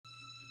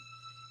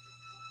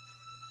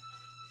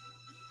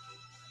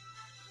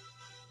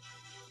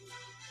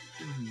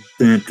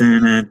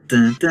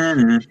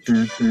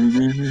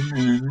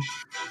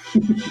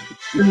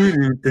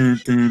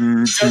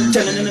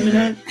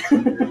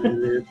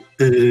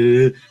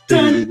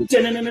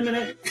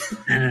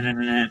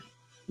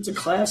It's a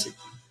classic.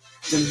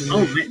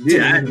 Oh, man,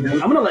 dude, I'm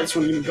gonna let this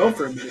one even go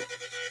for a minute.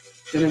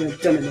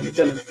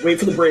 Wait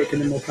for the break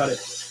and then we'll cut it.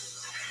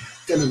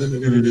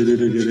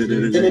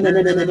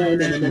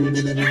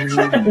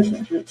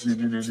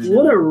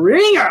 What a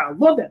ringer! I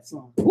love that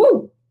song.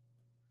 Woo!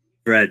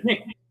 Fred,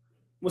 Nick,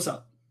 what's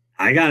up?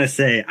 I gotta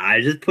say,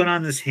 I just put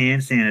on this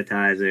hand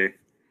sanitizer,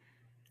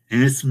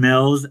 and it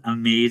smells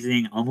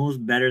amazing,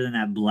 almost better than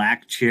that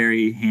black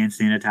cherry hand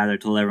sanitizer I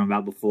told everyone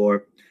about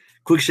before.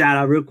 Quick shout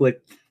out, real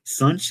quick.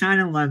 Sunshine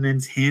and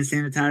Lemons hand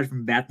sanitizer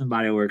from Bath and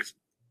Body Works.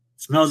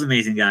 Smells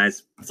amazing,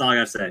 guys. That's all I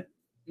gotta say.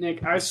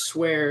 Nick, I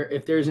swear,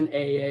 if there's an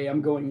AA,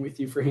 I'm going with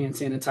you for hand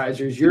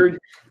sanitizers. Your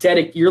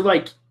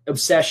like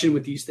obsession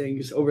with these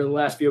things over the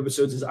last few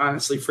episodes has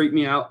honestly freaked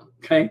me out.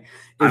 Okay,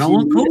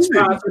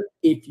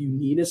 if you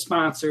need a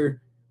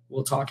sponsor,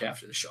 we'll talk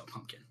after the show,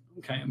 Pumpkin.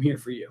 Okay, I'm here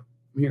for you.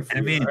 I'm here for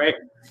you. All right,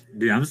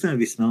 dude, I'm just gonna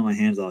be smelling my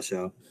hands all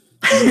show.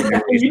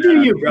 You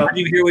do you, bro. I didn't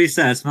even hear what he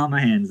said. I smell my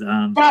hands.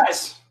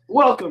 Guys,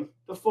 welcome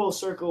to Full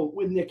Circle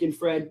with Nick and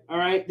Fred. All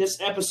right, this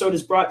episode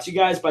is brought to you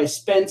guys by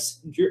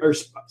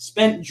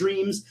Spent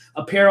Dreams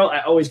Apparel. I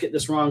always get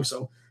this wrong,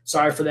 so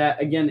sorry for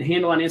that. Again, the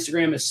handle on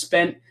Instagram is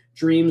Spent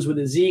Dreams with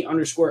a Z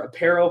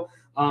 _apparel.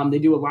 They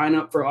do a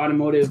lineup for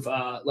automotive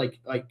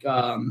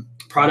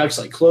products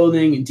like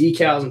clothing and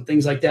decals and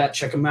things like that.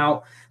 Check them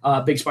out.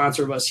 Big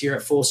sponsor of us here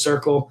at Full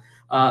Circle.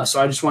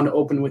 So I just wanted to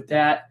open with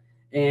that.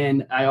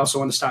 And I also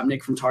want to stop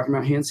Nick from talking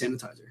about hand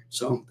sanitizer.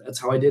 So that's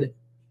how I did it.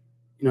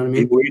 You know what I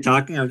mean? Were you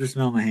talking? I was just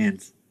smelling my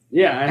hands.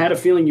 Yeah, I had a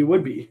feeling you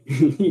would be.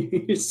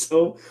 You're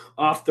so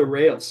off the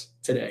rails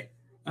today.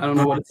 I don't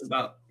know what it's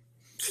about.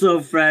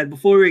 So, Fred,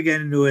 before we get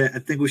into it, I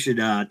think we should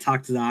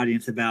talk to the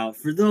audience about,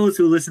 for those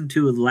who listened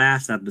to the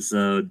last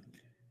episode,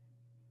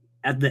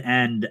 at the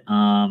end,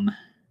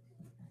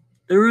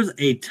 there was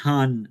a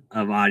ton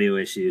of audio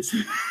issues.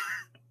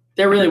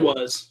 There really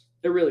was.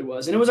 There really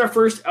was. And it was our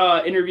first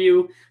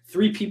interview,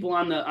 3 people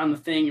on the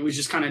thing. It was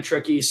just kind of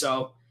tricky.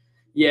 So,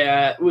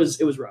 yeah, it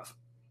was rough.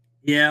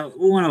 Yeah,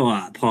 we want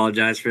to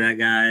apologize for that,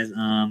 guys.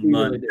 But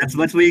really that's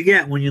what you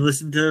get when you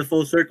listen to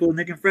Full Circle with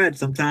Nick and Fred.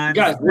 Sometimes,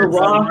 guys, we're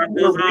raw,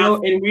 we're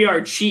real, and we are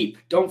cheap.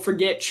 Don't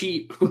forget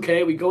cheap.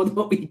 Okay, we go with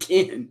what we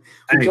can.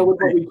 What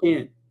we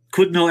can.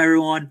 Quick note,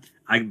 everyone.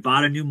 I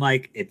bought a new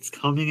mic. It's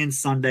coming in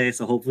Sunday,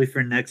 so hopefully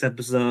for next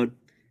episode,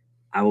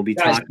 I will be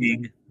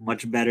talking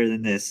much better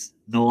than this.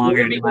 No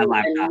longer in my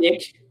laptop.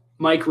 Nick,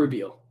 mic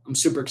reveal. I'm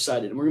super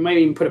excited. We might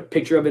even put a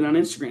picture of it on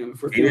Instagram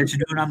if we're feeling. Maybe I should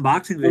do an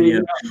unboxing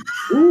video.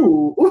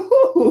 Ooh.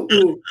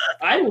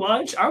 I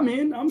watch. I'm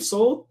in. I'm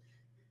sold.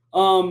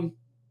 I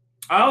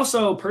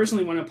also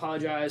personally want to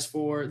apologize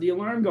for the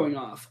alarm going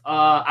off.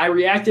 I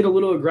reacted a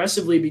little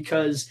aggressively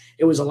because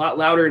it was a lot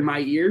louder in my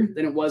ear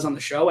than it was on the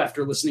show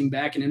after listening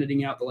back and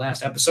editing out the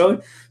last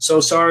episode.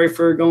 So sorry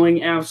for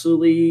going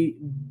absolutely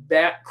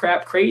bat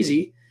crap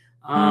crazy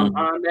on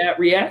that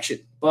reaction.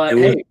 But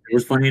it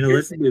was funny to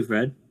listen to,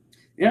 Fred.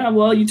 Yeah,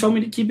 well, you told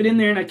me to keep it in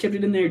there, and I kept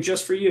it in there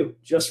just for you,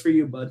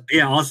 bud.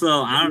 Yeah.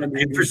 Also, I don't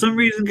know. For some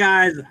reason,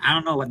 guys, I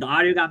don't know. The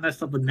audio got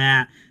messed up with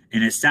Matt,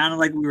 and it sounded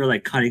like we were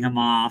like cutting him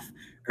off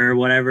or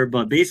whatever.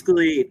 But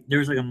basically, there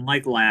was like a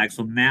mic lag,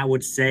 so Matt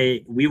would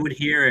say we would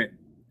hear it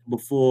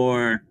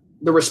before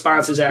the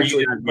response is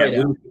actually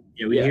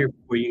we hear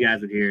it before you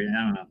guys would hear it.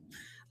 I don't know.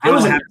 I don't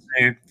know what happened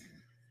there.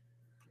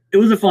 It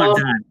was a fun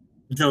time.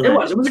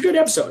 It was a good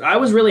episode. I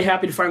was really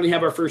happy to finally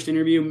have our first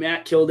interview.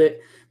 Matt killed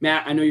it.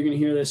 Matt, I know you're going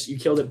to hear this. You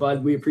killed it,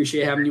 bud. We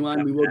appreciate having you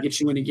on. We will get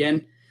you in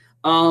again.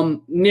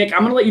 Nick, I'm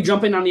going to let you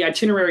jump in on the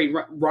itinerary.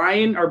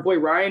 Ryan, our boy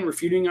Ryan,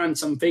 refuting on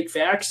some fake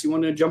facts. You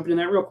want to jump into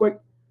that real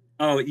quick?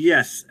 Oh,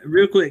 yes.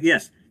 Real quick,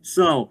 yes.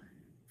 So,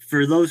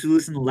 for those who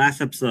listened to the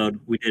last episode,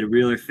 we did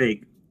real or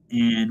fake.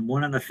 And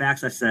one of the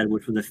facts I said,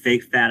 which was a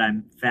fake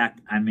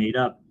fact I made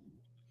up,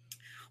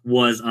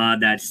 was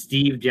that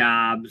Steve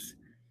Jobs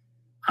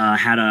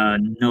had a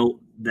note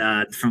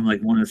that from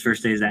like one of his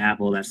first days at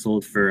Apple that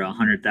sold for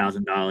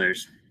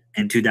 $100,000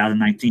 in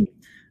 2019.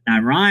 Now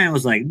Ryan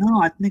was like,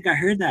 "No, I think I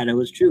heard that. It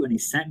was true," and he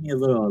sent me a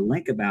little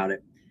link about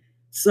it.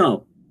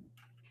 So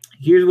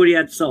here's what he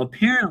had. So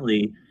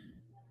apparently,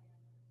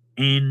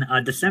 in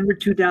December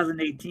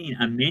 2018,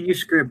 a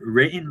manuscript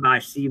written by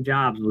Steve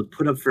Jobs was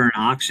put up for an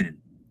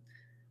auction,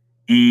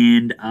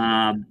 and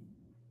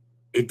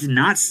it did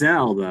not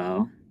sell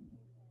though.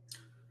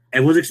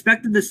 It was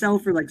expected to sell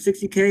for like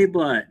 $60K,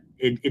 but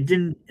it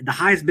didn't. The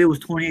highest bid was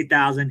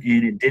 $28,000,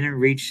 and it didn't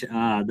reach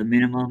the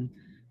minimum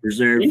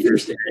reserve.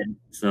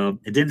 So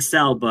it didn't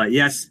sell. But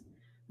yes,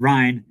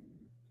 Ryan,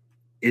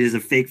 it is a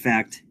fake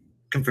fact.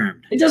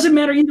 Confirmed. It doesn't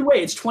matter either way.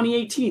 It's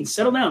 2018.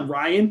 Settle down,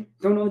 Ryan.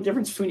 Don't know the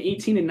difference between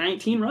 18 and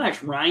 19.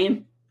 Relax,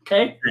 Ryan.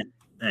 Okay?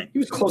 Hey. He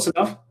was close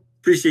enough.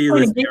 Appreciate you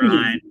listening,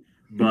 Ryan.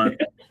 But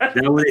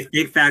that was a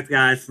fake fact,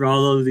 guys. For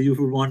all those of you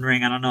who were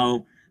wondering, I don't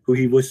know who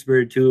he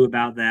whispered to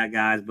about that,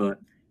 guys, but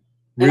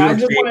we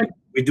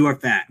do our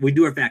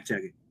fact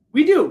checking.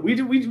 We do. We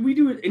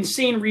do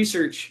insane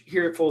research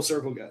here at Full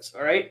Circle, guys.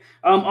 All right.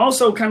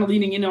 Also, kind of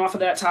leading in off of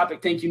that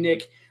topic. Thank you,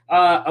 Nick.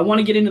 I want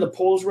to get into the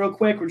polls real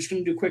quick. We're just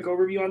going to do a quick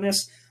overview on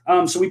this.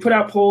 So we put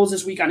out polls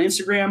this week on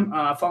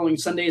Instagram following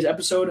Sunday's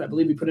episode. I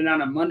believe we put it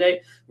out on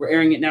Monday. We're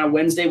airing it now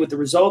Wednesday with the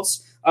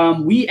results.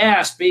 We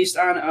asked, based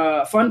on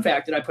a fun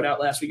fact that I put out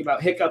last week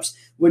about hiccups,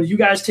 would you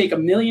guys take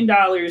 $1 million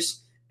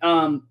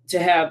to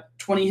have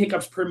 20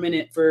 hiccups per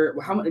minute for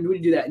how much? Do we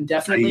do that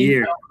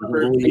indefinitely?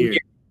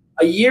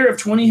 A year of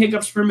 20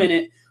 hiccups per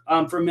minute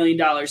for $1 million.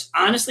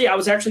 Honestly, I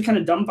was actually kind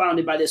of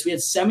dumbfounded by this. We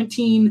had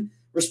 17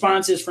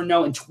 responses for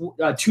no and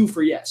 2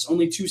 for yes.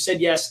 Only 2 said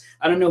yes.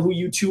 I don't know who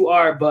you 2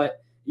 are,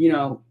 but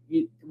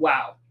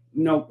wow.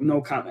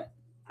 No comment.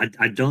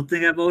 I don't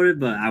think I voted,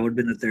 but I would have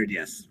been the third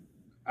yes.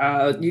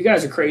 You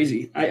guys are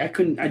crazy. I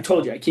couldn't. I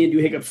told you I can't do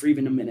hiccups for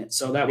even a minute.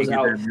 So that was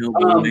out.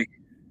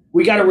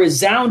 We got a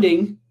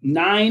resounding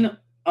 9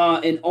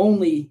 and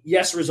only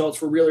yes results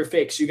for real or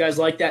fake. So you guys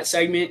like that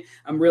segment.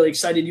 I'm really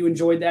excited you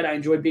enjoyed that. I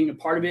enjoyed being a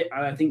part of it.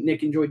 I think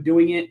Nick enjoyed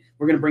doing it.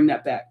 We're going to bring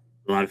that back.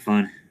 A lot of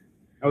fun.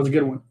 That was a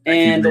good one.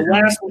 And the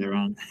last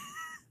one.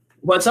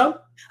 What's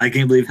up? I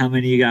can't believe how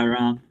many you got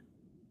wrong.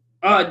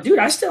 Dude,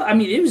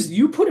 it was,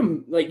 you put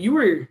him, like, you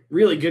were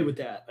really good with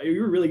that.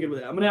 You were really good with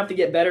that. I'm going to have to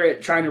get better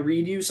at trying to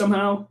read you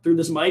somehow through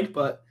this mic,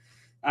 but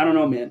I don't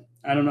know, man.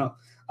 I don't know.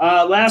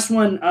 Last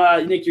one,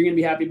 Nick, you're going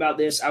to be happy about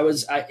this.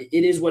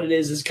 It is what it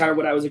is. This is kind of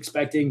what I was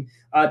expecting.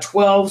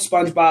 12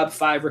 SpongeBob,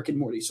 5 Rick and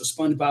Morty. So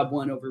SpongeBob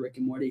won over Rick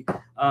and Morty.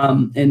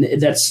 And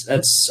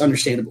that's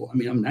understandable. I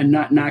mean, I'm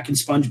not knocking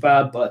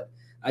SpongeBob, but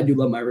I do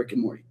love my Rick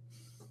and Morty.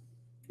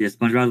 Yeah,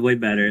 SpongeBob's way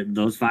better.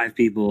 Those 5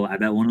 people, I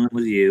bet one of them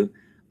was you.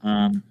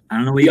 I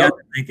don't know what you guys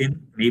were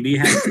thinking. Maybe you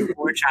had a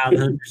poor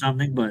childhood or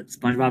something, but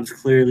SpongeBob's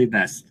clearly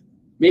best.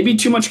 Maybe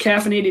too much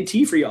caffeinated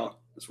tea for y'all.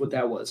 That's what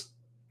that was.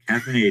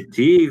 Caffeinated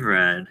tea,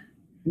 Fred.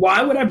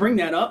 Why would I bring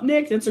that up,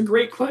 Nick? That's a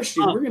great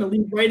question. We're going to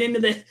lead right into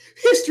the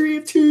history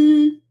of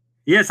tea.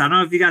 Yes, I don't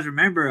know if you guys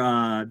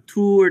remember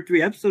 2 or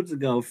 3 episodes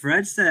ago,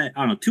 Fred said,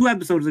 2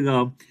 episodes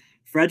ago,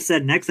 Fred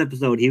said next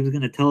episode he was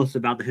going to tell us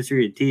about the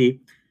history of tea.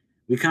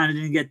 We kind of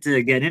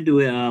didn't get into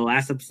it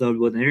last episode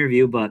with an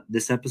interview, but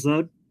this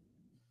episode,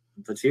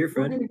 let's hear,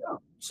 Fred.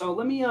 So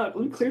let me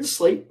clear the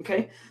slate,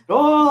 okay? It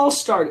all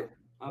started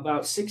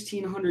about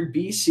 1600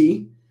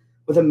 BC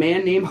with a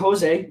man named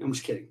Jose. I'm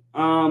just kidding.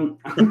 I'm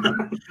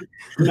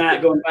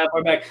not going that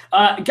far back.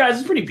 Guys,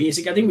 it's pretty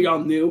basic. I think we all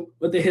knew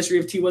what the history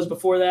of tea was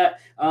before that.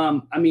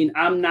 I mean,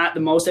 I'm not the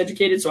most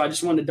educated, so I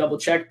just wanted to double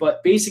check.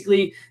 But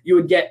basically, you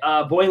would get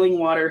boiling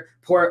water,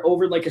 pour it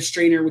over like a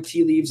strainer with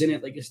tea leaves in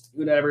it, like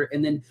whatever.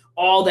 And then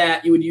all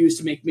that you would use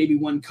to make maybe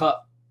 1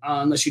 cup,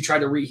 unless you tried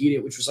to reheat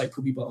it, which was like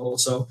poopy butthole.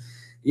 So,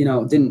 it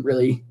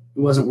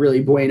wasn't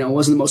really bueno. It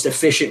wasn't the most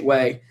efficient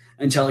way.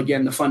 Until,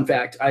 again, the fun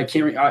fact, I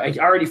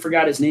already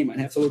forgot his name. I'd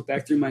have to look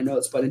back through my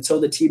notes. But until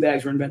the tea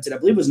bags were invented, I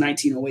believe it was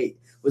 1908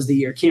 was the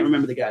year. Can't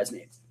remember the guy's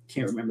name.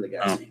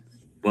 Name.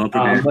 Well,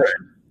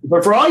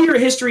 but for all your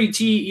history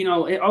tea,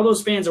 all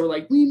those fans that were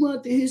like, we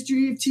want the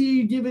history of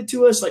tea, give it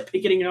to us, like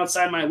picketing it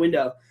outside my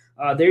window.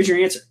 There's your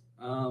answer.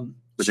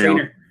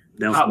 Strainer,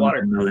 hot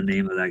water. Know the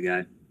name of that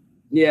guy.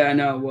 Yeah, I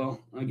know. Well,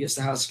 I guess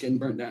the house is getting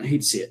burnt down. I hate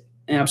to see it.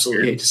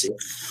 Absolutely hate to see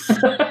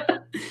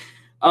it.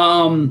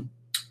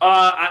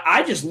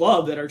 I just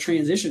love that our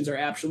transitions are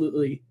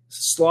absolutely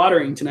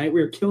slaughtering tonight.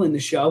 We're killing the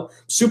show.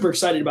 Super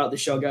excited about the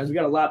show, guys. We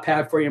got a lot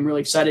packed for you. I'm really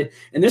excited.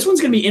 And this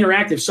one's going to be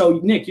interactive. So,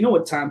 Nick, you know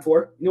what time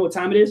for? You know what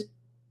time it is?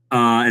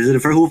 Is it a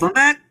Fred Hul fun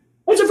fact?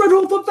 It's a Fred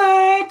Hul fun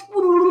fact.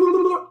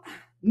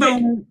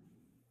 Nick,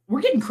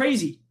 we're getting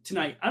crazy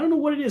tonight. I don't know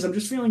what it is. I'm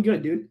just feeling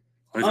good, dude.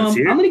 I'm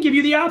going to give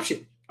you the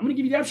option. I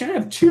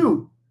have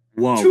 2.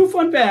 Whoa. 2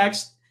 fun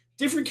facts,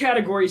 different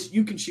categories.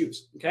 You can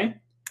choose, okay?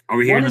 Are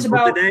we hearing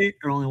about today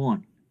or only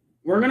 1?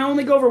 We're going to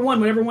only go over 1.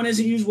 Whatever one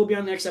isn't used will be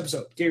on the next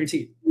episode.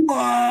 Guaranteed.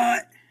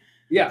 What?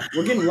 Yeah,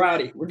 we're getting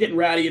rowdy. We're getting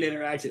rowdy and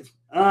interactive.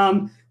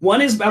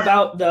 1 is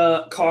about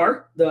the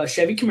car, the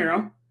Chevy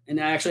Camaro. And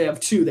I actually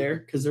have 2 there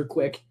because they're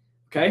quick.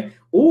 Okay?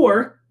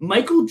 Or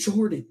Michael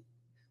Jordan.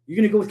 You're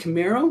going to go with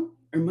Camaro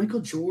or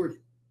Michael Jordan?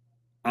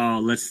 Oh,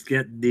 let's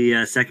get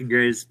the second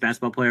greatest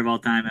basketball player of all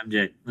time,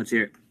 MJ. Let's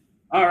hear it.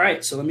 All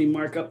right, so let me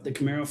mark up the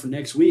Camaro for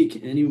next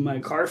week. Any of my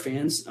car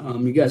fans,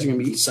 you guys are going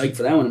to be psyched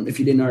for that one if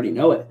you didn't already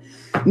know it.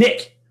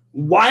 Nick,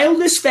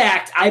 wildest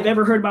fact I've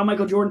ever heard about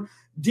Michael Jordan.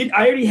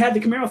 I already had the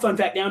Camaro fun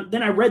fact down.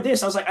 Then I read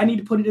this. I was like, I need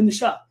to put it in the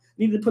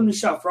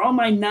show. For all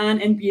my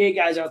non-NBA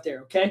guys out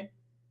there, okay?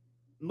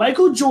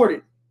 Michael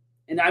Jordan,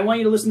 and I want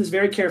you to listen to this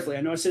very carefully.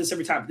 I know I say this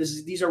every time.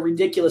 These are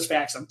ridiculous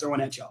facts I'm throwing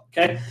at y'all,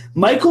 okay?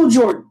 Michael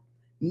Jordan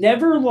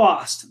never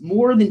lost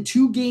more than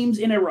 2 games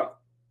in a row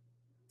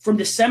from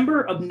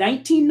December of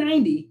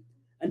 1990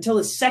 until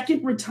his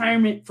second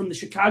retirement from the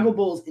Chicago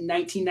Bulls in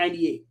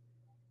 1998.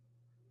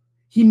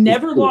 He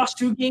never lost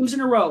 2 games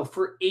in a row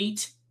for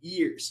 8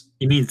 years.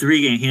 You mean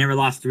 3 games? He never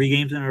lost 3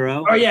 games in a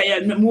row? Oh, yeah,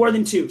 more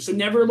than 2. So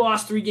never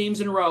lost 3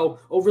 games in a row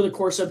over the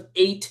course of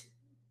 8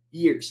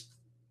 years.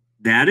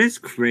 That is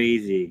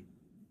crazy.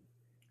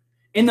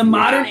 In the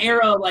modern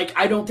era, like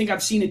I don't think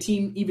I've seen a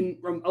team even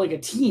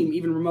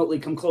remotely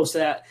come close to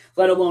that,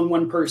 let alone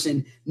one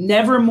person.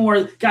 Never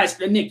more, guys.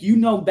 Nick, you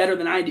know better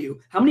than I do.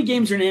 How many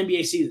games are in an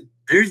NBA season?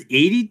 There's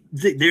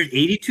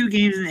 82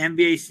 games in the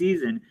NBA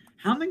season.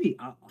 How many?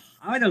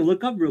 I gotta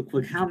look up real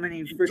quick how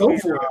many first Go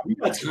for it. We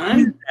got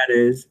time. That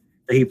is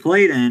that he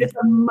played in. It's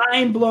a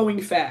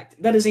mind-blowing fact.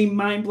 That is a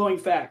mind-blowing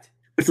fact.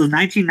 Which was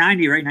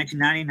 1990, right?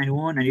 1990,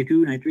 91,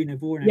 92, 93,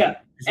 94. Yeah.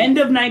 End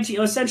of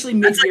 19, essentially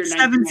mid-year. That's like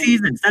 7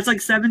 seasons. That's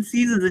like 7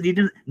 seasons, and he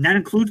didn't. And that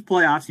includes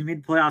playoffs. He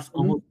made playoffs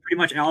almost pretty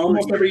much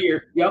almost every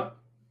year. Yep.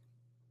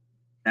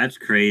 That's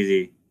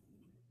crazy.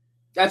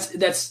 That's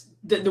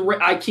the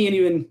I can't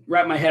even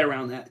wrap my head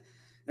around that.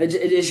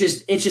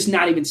 It's just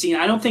not even seen.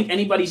 I don't think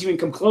anybody's even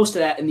come close to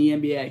that in the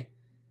NBA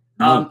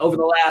over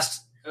the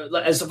last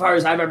as far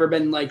as I've ever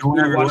been like. No one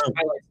ever will.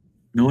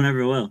 No one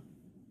ever will.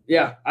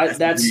 Yeah,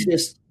 that's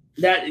just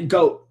that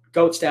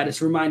goat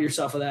status. Remind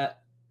yourself of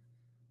that.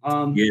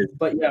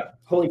 But yeah,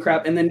 holy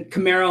crap! And then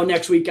Camaro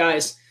next week,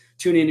 guys.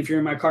 Tune in if you're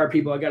in my car,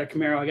 people. I got a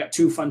Camaro. I got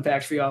 2 fun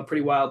facts for y'all.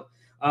 Pretty wild.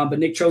 But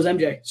Nick chose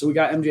MJ, so we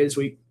got MJ this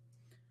week.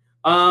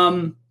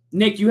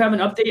 Nick, you have an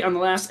update on the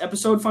last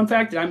episode? Fun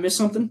fact? Did I miss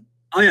something?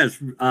 Oh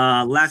yes,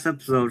 last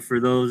episode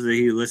for those of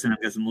you who listen. I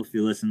guess most of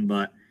you listen,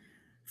 but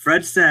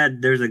Fred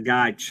said there's a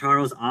guy,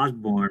 Charles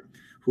Osborne,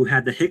 who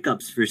had the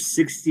hiccups for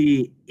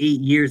 68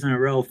 years in a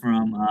row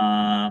from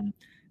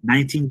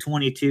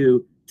 1922 to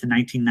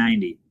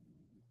 1990.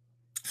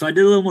 So I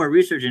did a little more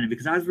research in it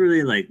because I was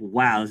really like,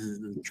 wow, this is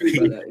crazy.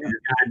 I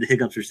had the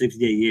hiccups for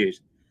 68 years.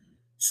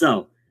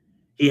 So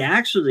he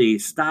actually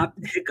stopped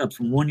hiccups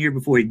from 1 year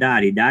before he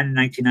died. He died in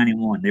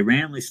 1991. They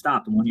randomly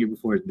stopped 1 year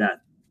before his death.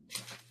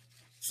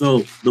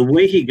 So the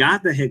way he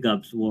got the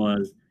hiccups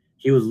was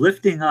he was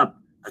lifting up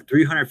a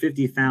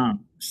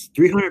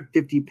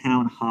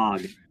 350-pound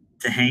hog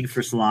to hang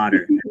for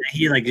slaughter. And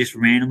he like just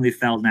randomly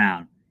fell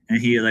down.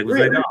 And he like was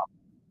like, oh,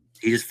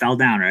 he just fell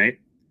down, right?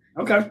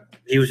 Okay.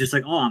 He was just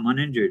like, oh, I'm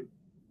uninjured.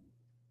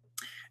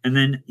 And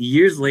then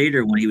years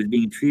later, when he was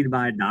being treated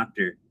by a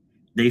doctor,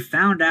 they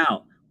found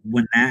out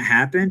when that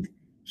happened,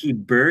 he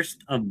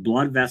burst a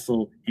blood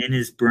vessel in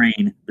his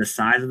brain the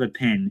size of a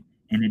pin,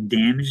 and it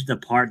damaged the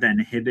part that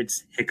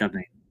inhibits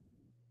hiccuping.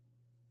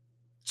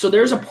 So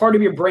there's a part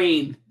of your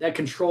brain that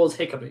controls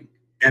hiccuping.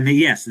 I mean,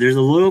 yes, there's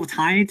a little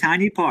tiny,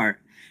 tiny part.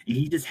 And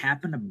he just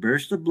happened to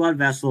burst the blood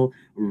vessel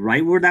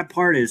right where that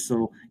part is,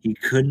 so he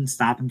couldn't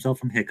stop himself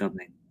from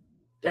hiccuping.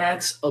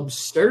 That's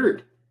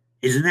absurd.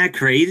 Isn't that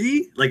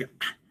crazy? Like,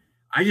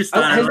 I just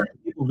thought I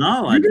let people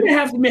know. You're gonna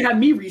have to have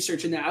me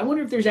researching that. I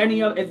wonder if there's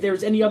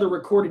any other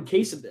recorded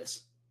case of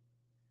this.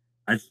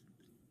 That's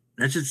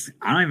just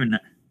I don't even know.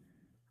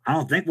 I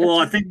don't think. Well,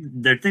 I think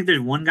there's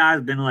one guy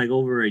who's been like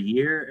over a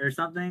year or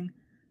something.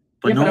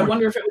 But yeah, but I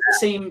wonder if it was the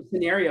same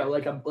scenario,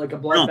 like a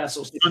blood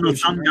vessel situation. No,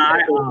 some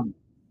guy.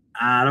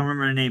 I don't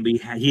remember the name, but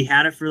he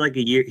had it for like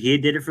a year. He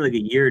did it for like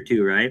a year or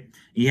two, right?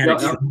 He had a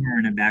tumor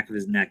in the back of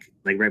his neck,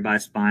 like right by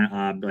his spine,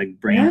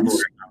 like brain.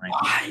 That's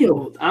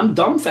wild. I'm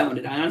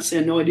dumbfounded. I honestly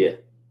had no idea.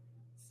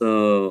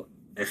 So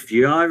if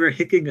you're ever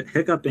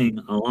hiccuping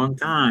a long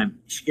time,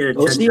 you should get a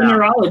go see a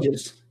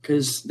neurologist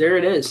because there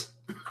it is.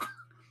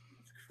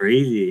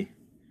 Crazy.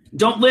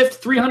 Don't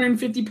lift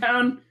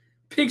 350-pound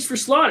pigs for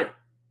slaughter.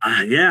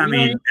 Yeah, I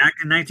mean, back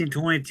in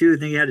 1922, I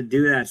think you had to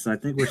do that. So I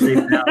think we're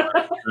safe now.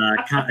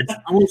 It's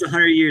almost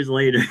 100 years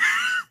later.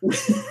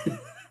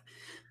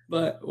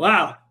 But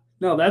wow,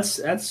 no, that's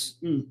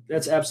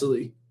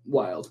absolutely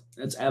wild.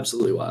 That's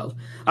absolutely wild.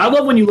 I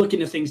love when you look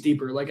into things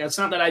deeper. Like it's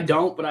not that I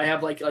don't, but I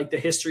have like the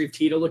history of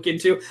tea to look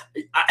into.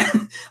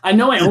 I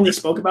know I only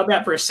spoke about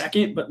that for a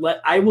second, but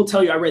I will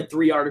tell you, I read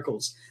 3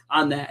 articles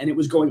on that, and it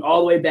was going all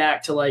the way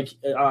back to like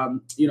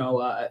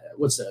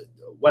what's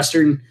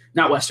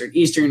the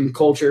Eastern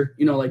culture,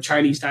 like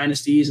Chinese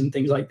dynasties and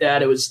things like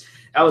that.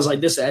 I was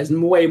like, this is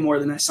way more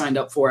than I signed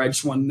up for. I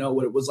just wanted to know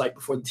what it was like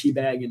before the tea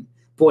bag, and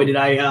boy, did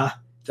I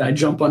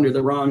jump under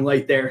the wrong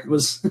light there. It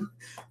was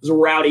a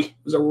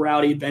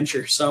rowdy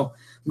adventure. So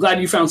I'm glad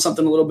you found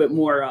something a little bit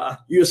more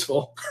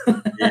useful.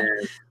 Yeah,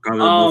 probably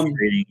the most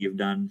reading you've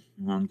done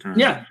in a long time.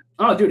 Yeah.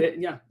 Oh, dude.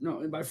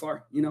 No, by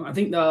far. I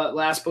think the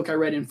last book I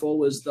read in full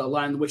was The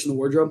Lion, the Witch, and the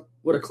Wardrobe.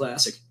 What a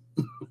classic.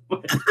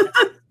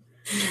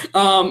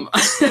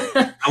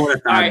 I would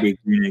have thought it'd be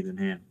Green Eggs and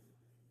Ham.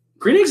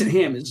 Green Eggs and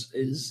Ham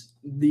is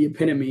the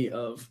epitome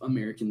of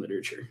American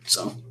literature.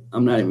 So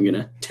I'm not even going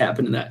to tap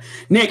into that.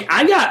 Nick,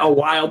 I got a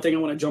wild thing I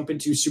want to jump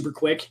into super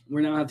quick. We're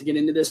not going to have to get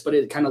into this, but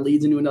it kind of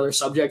leads into another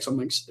subject. So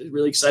I'm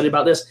really excited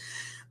about this.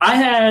 I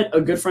had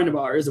a good friend of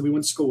ours that we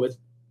went to school with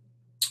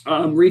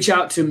reach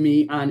out to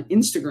me on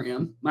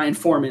Instagram, my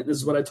informant. This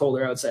is what I told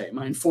her I would say.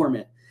 My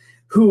informant,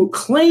 who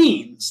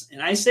claims,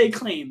 and I say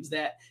claims,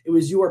 that it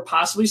was you or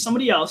possibly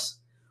somebody else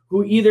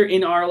who either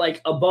in our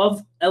like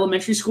above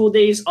elementary school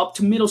days up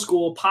to middle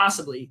school,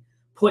 possibly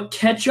put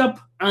ketchup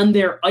on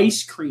their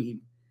ice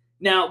cream.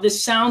 Now,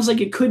 this sounds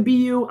like it could be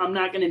you. I'm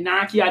not going to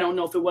knock you. I don't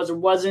know if it was or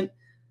wasn't.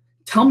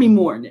 Tell me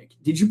more, Nick.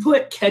 Did you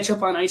put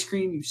ketchup on ice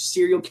cream, you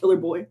serial killer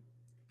boy?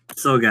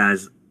 So,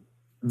 guys,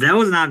 that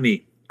was not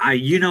me.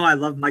 I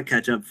love my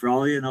ketchup. For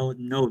all you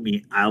know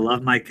me, I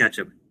love my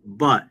ketchup.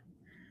 But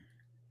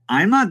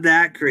I'm not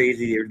that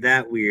crazy or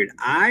that weird.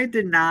 I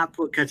did not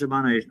put ketchup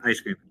on ice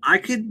cream. I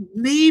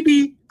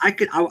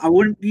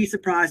wouldn't be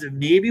surprised if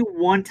maybe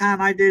one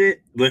time I did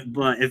it,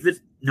 but if it's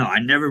no, I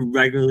never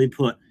regularly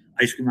put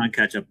ice cream on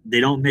ketchup.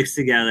 They don't mix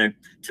together.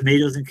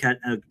 Tomatoes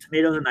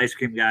and ice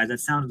cream, guys.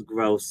 That sounds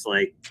gross.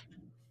 Like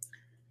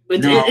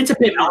no, It's a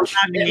bit no, much.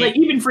 I mean, Like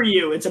even for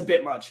you, it's a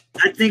bit much.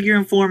 I think your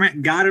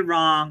informant got it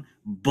wrong,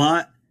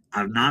 but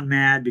I'm not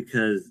mad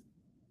because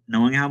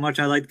knowing how much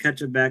I liked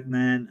ketchup back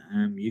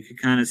then, you could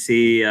kind of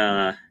see.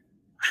 It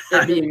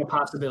being a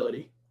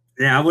possibility.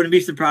 Yeah, I wouldn't be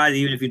surprised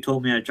even if you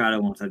told me I tried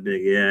it once. I'd be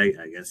like,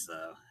 yeah, I guess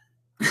so.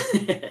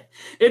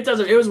 It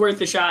doesn't. It was worth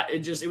the shot.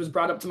 It was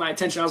brought up to my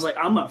attention. I was like,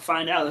 I'm gonna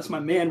find out. That's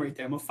my man right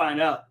there. I'm gonna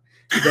find out.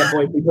 That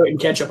boy be putting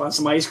ketchup on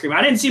some ice cream.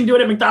 I didn't see him do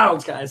it at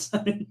McDonald's, guys.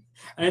 I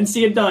didn't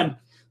see it done.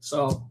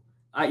 So,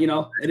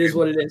 it is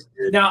what it is.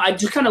 Now, I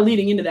just kind of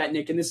leading into that,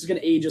 Nick, and this is going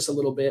to age us a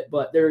little bit,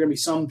 but there are going to be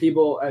some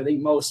people, I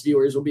think most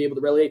viewers will be able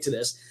to relate to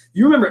this.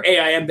 You remember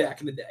AIM back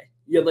in the day.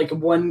 You had like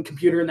one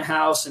computer in the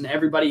house and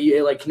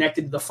everybody like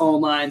connected to the phone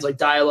lines, like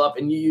dial up,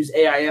 and you use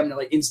AIM to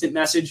like instant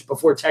message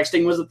before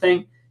texting was a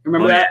thing.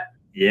 Remember that?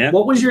 Yeah.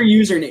 What was your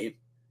username?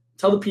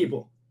 Tell the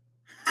people.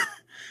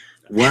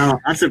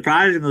 Well,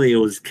 unsurprisingly, it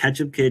was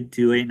Ketchup Kid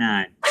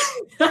 289.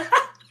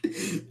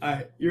 All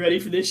right, you ready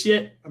for this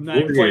shit? I'm not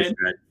even playing.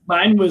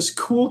 Mine was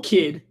Cool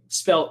Kid,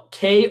 spelled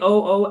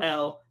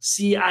KOOLCID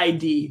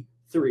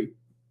 3.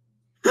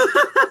 Of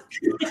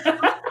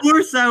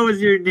course, that was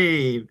your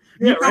name.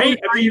 Yeah, right.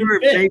 You were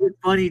making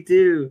funny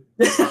too.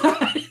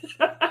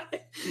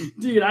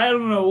 Dude, I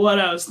don't know what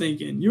I was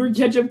thinking. You were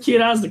Ketchup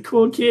Kid. I was the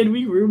Cool Kid.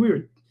 We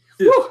were.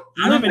 Dude,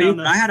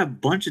 I had a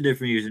bunch of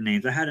different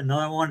usernames. I had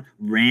another one,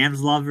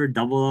 Rams Lover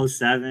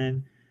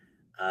 007.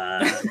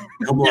 A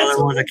couple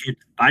other ones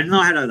I didn't know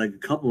I had a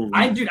couple of them.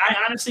 I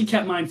honestly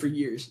kept mine for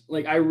years.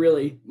 Like I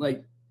really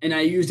and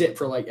I used it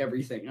for like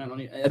everything. I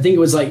think it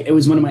was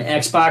one of my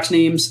Xbox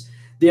names.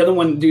 The other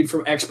one, dude,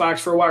 from Xbox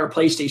for a while, or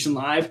PlayStation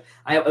Live.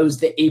 It was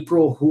the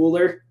April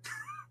Hooler.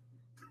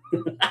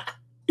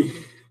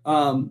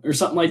 Or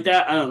something like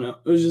that. I don't know.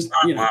 It was just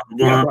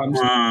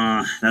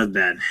that's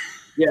bad.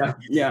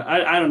 Yeah.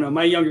 I don't know.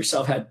 My younger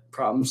self had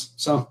problems,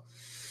 so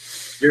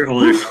your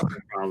older self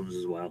had problems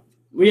as well.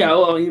 Yeah,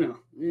 well, you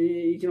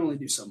can only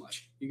do so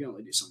much.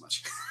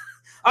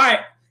 All right,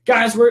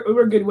 guys, we're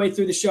a good way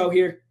through the show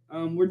here.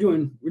 We're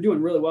doing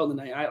really well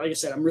tonight. Like I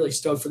said, I'm really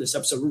stoked for this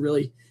episode. We're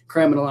really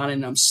cramming a lot in,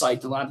 and I'm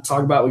psyched. A lot to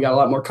talk about. We got a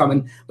lot more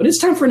coming, but it's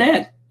time for an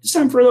ad. It's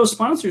time for those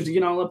sponsors to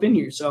get all up in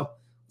here. So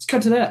let's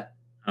cut to that.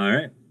 All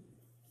right.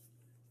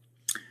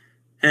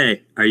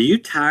 Hey, are you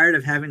tired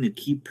of having to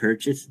keep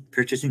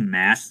purchasing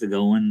masks to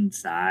go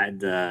inside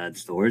the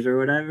stores or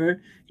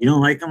whatever? You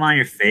don't like them on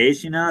your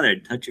face, they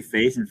touch your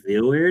face and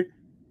feel weird?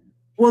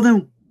 Well,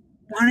 then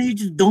why don't you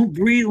just don't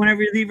breathe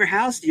whenever you leave your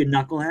house, you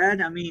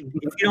knucklehead? I mean,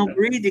 if you don't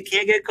breathe, you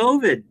can't get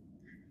COVID.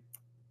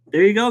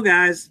 There you go,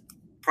 guys.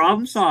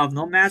 Problem solved.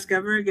 No mask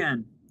ever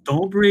again.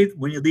 Don't breathe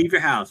when you leave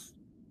your house.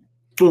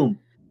 Boom.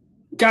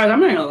 Guys, I'm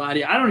not going to lie to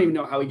you. I don't even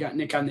know how we got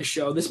Nick on this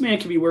show. This man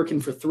could be working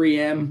for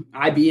 3M,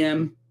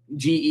 IBM,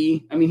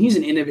 GE. I mean, he's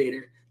an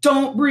innovator.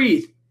 Don't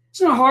breathe.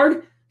 It's not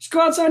hard. Just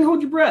go outside and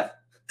hold your breath.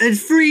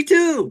 It's free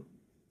too.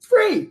 It's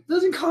free. It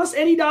doesn't cost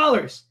any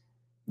dollars.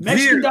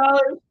 Mexican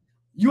dollars,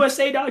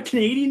 USA dollars,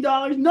 Canadian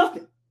dollars,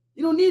 nothing.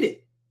 You don't need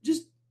it.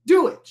 Just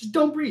do it. Just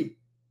don't breathe.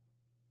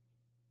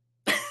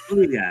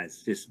 You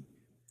guys, just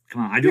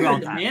come on. I do it all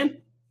the time. Man.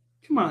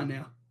 Come on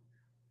now.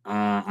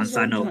 On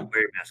side note,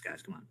 wear your mask,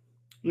 guys. Come on.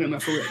 Yeah, no,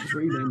 for real. Just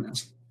wear your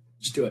mask.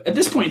 Just do it. At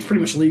this point, it's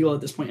pretty much legal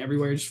at this point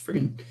everywhere. Just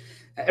freaking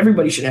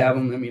everybody should have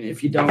them. I mean,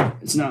 if you don't,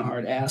 it's not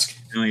hard to ask.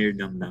 No, you're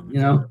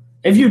dumb.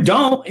 If you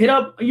don't, hit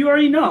up. You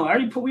already know.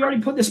 We already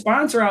put the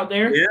sponsor out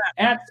there.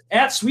 Yeah.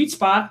 At Sweet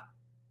Spot,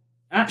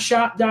 at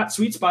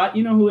shop.sweetspot.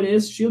 You know who it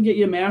is. She'll get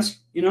you a mask.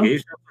 Get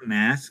yourself a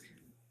mask.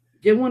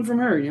 Get one from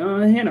her.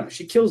 Hannah.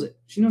 She kills it.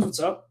 She knows what's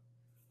up.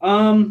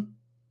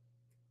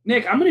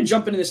 Nick, I'm gonna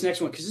jump into this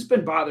next one because it's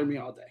been bothering me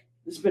all day.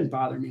 It's been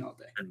bothering me all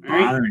day.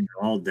 Bothering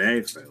you all day.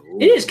 It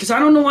is because I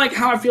don't know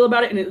how I feel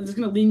about it, and it's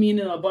gonna lead me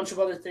into a bunch of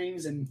other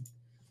things, and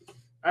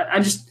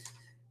I just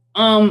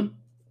I'm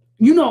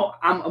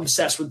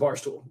obsessed with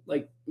Barstool,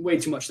 like way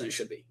too much than it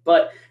should be.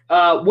 But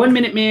 1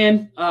 Minute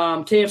Man,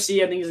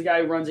 KFC, I think is the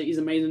guy who runs it. He's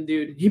an amazing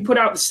dude. He put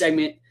out the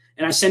segment,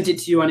 and I sent it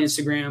to you on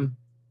Instagram.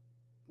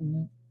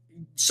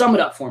 Sum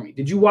it up for me.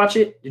 Did you watch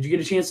it? Did you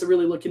get a chance to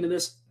really look into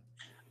this?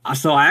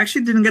 So I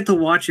actually didn't get to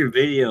watch your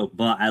video,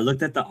 but I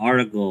looked at the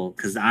article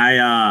because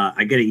I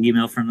get an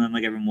email from them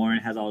like every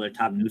morning. It has all their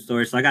top news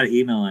stories, so I got an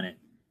email on it.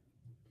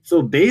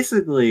 So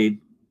basically,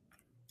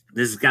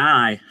 this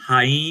guy,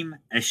 Haim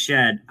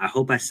Eshed, I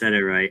hope I said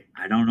it right.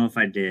 I don't know if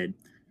I did.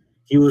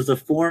 He was the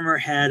former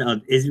head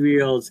of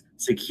Israel's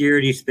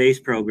security space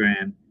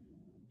program.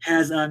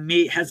 Has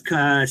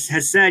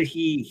said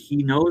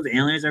he knows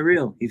aliens are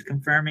real. He's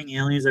confirming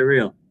aliens are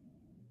real.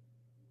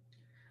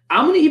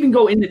 I'm going to even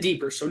go into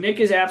deeper. So Nick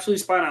is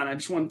absolutely spot on. I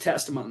just want to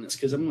test him on this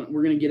because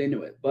we're going to get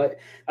into it. But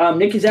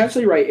Nick is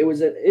absolutely right. It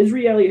was an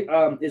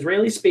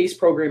Israeli space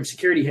program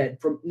security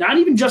head from not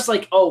even just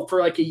like,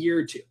 for like a year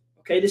or two.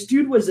 Okay, this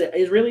dude was an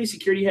Israeli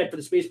security head for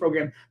the space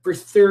program for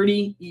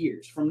 30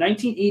 years, from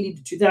 1980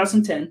 to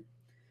 2010.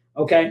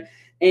 Okay,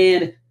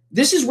 and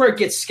this is where it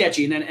gets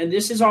sketchy, and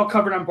this is all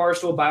covered on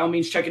Barstool. By all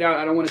means, check it out.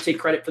 I don't want to take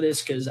credit for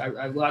this because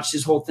I watched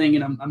this whole thing,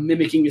 and I'm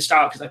mimicking his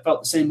style because I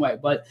felt the same way.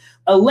 But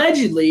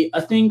allegedly,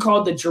 a thing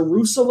called the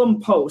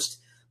Jerusalem Post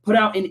put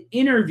out an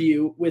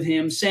interview with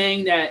him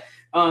saying that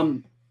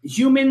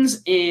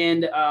humans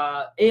and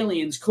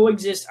aliens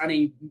coexist on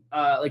a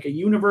like a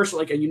universal,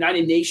 like a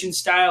United Nations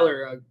style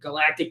or a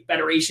Galactic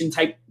Federation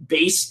type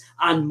base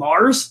on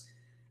Mars,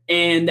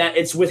 and that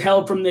it's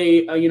withheld from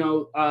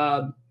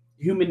the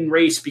human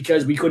race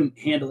because we couldn't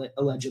handle it,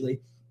 allegedly.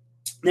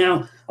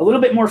 Now, a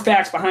little bit more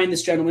facts behind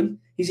this gentleman.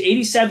 He's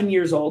 87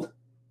 years old.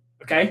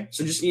 Okay,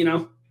 so just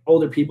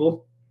older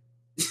people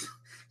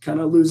kind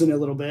of losing it a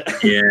little bit.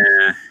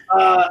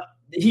 Yeah.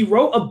 He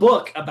wrote a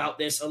book about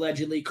this,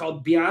 allegedly,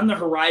 called Beyond the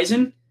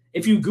Horizon.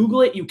 If you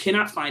Google it, you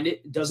cannot find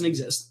it. It doesn't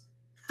exist.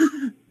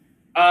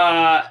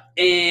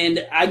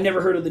 And I've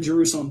never heard of the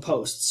Jerusalem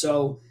Post.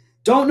 So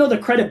don't know the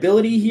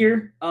credibility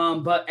here.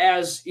 But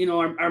as,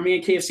 our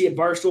man KFC at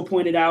Barstool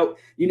pointed out,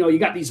 you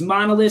got these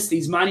monoliths,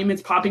 these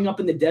monuments popping up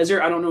in the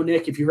desert. I don't know,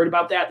 Nick, if you heard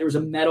about that. There was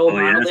a metal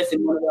monolith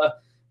in one of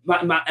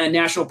the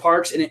national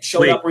parks, and it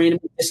showed up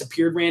randomly,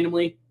 disappeared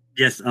randomly.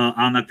 Yes.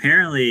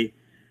 Apparently,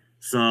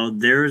 so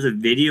there's a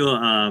video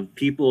of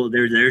people.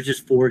 There's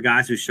just 4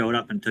 guys who showed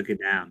up and took it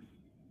down.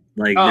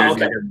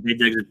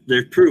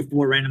 There's proof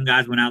 4 random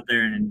guys went out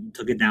there and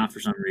took it down for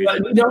some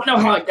reason. But we don't know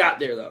how it got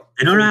there, though.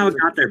 I don't know how it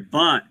got there,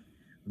 but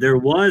there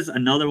was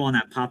another one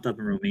that popped up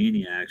in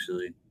Romania,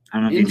 actually. I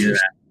don't know if you knew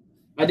that.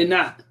 I did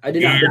not. But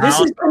this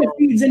is kind of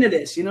feeds into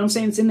this. You know what I'm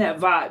saying? It's in that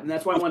vibe, and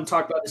that's why I want to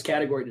talk about this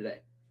category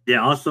today.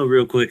 Yeah, also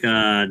real quick,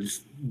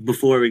 just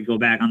before we go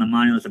back on the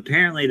monuments,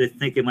 apparently they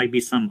think it might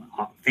be some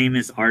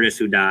famous artist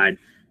who died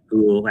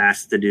who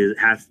has to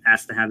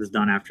have this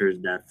done after his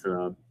death.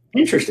 So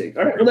Interesting.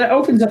 All right. Well, that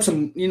opens up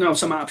some,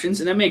 some options,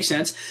 and that makes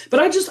sense. But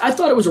I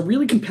thought it was a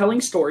really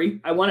compelling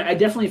story. I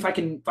definitely, if I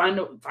can find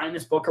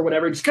this book or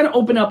whatever, just kind of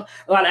open up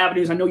a lot of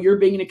avenues. I know you're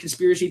big into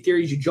conspiracy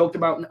theories. You joked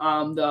about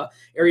the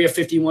Area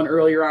 51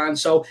 earlier on.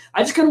 So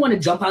I just kind of want to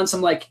jump on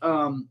some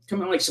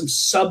some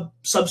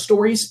sub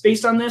stories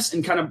based on this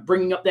and kind of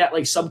bringing up that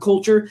like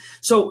subculture.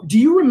 So do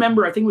you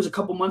remember, I think it was a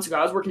couple months ago,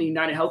 I was working at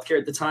United Healthcare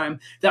at the time,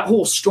 that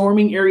whole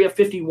storming Area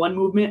 51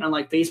 movement on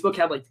like Facebook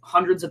had like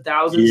hundreds of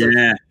thousands of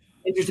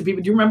interested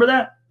people. Do you remember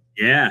that?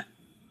 Yeah.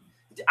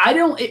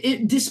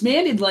 It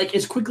disbanded like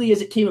as quickly as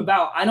it came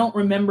about. I don't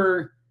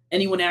remember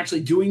anyone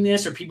actually doing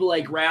this or people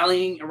like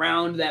rallying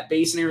around that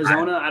base in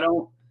Arizona.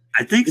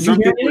 I think some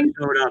people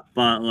showed up,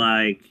 but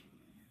like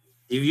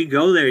if you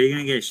go there, you're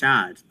gonna get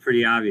shot. It's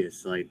pretty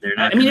obvious. Like they're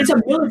not.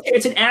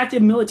 It's an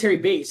active military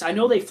base. I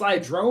know they fly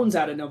drones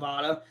out of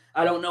Nevada.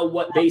 I don't know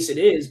what base it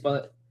is,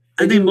 but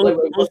I think most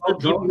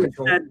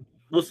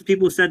of the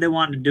people who said they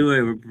wanted to do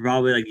it were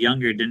probably like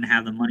younger, didn't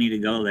have the money to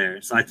go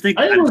there. So I think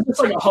it was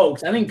just like a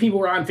hoax. I think people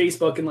were on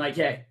Facebook and like,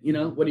 hey,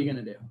 what are you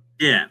gonna do?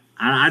 Yeah,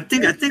 I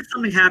think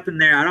something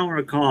happened there. I don't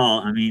recall.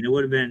 I mean, it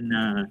would have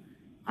been.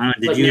 I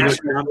don't know. Did you look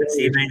up and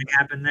see if anything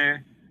happened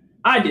there?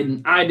 I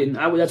didn't.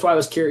 That's why I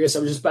was curious.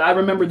 But I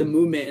remember the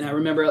movement, and I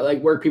remember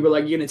like where people were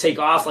like, "You're gonna take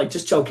off," like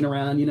just joking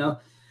around,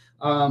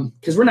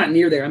 because we're not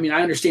near there. I mean,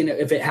 I understand that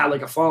if it had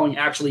like a following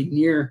actually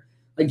near.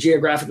 Like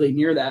geographically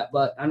near that,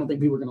 but I don't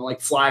think people are gonna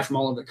like fly from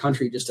all over the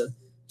country just to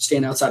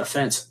stand outside a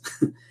fence.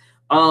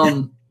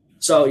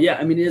 So yeah,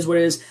 I mean, it is what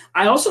it is.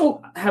 I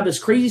also have this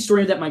crazy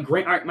story that my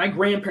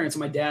grandparents on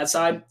my dad's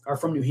side are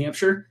from New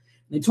Hampshire.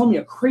 And they told me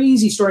a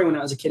crazy story when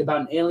I was a kid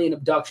about an alien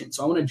abduction.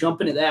 So I want to jump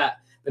into that.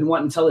 Been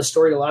wanting to tell this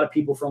story to a lot of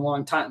people for a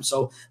long time.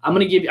 So I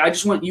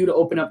just want you to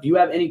open up. Do you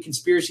have any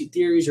conspiracy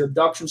theories or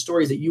abduction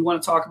stories that you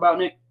want to talk about,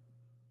 Nick?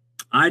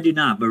 I do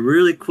not, but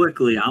really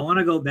quickly, I want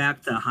to go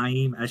back to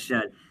Haim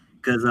Eshed.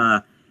 Because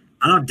I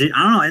don't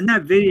know in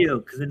that video,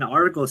 because in the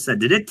article it said,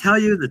 did it tell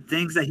you the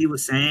things that he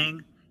was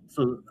saying?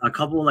 So a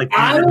couple like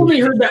I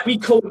only heard that we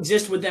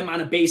coexist with them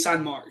on a base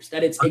on Mars,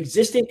 that it's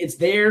existent, it's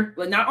there.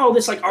 Like not all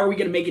this like, are we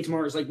going to make it to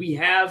Mars? Like we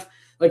have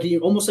like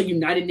almost like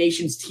United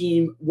Nations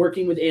team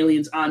working with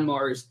aliens on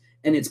Mars,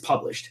 and it's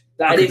published.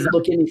 I didn't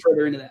look any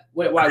further into that.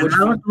 Why? I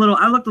looked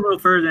a little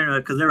further into it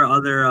because there were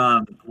other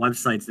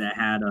websites that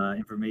had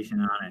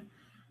information on it.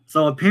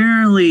 So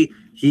apparently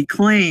he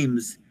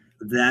claims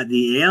that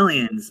the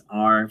aliens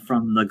are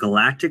from the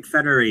Galactic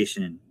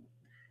Federation,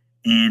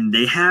 and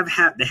they have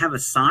a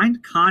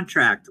signed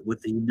contract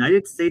with the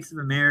United States of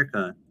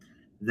America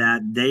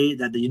that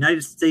the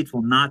United States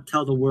will not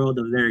tell the world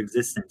of their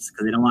existence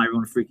because they don't want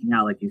everyone freaking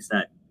out, like you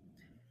said.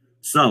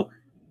 So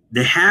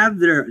they have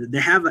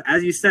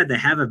as you said, they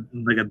have a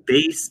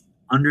base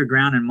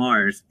underground in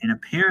Mars, and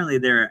apparently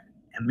there are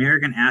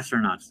American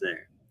astronauts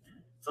there.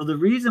 So the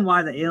reason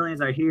why the aliens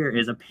are here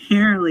is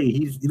apparently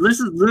this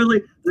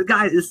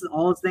is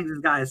all the things this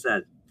guy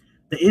said.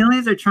 the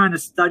aliens are trying to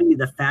study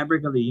the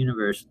fabric of the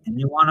universe, and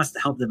they want us to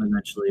help them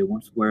eventually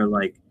once we're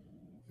like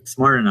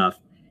smart enough.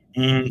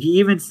 And he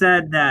even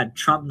said that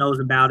Trump knows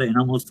about it and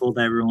almost told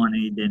everyone,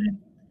 and he didn't.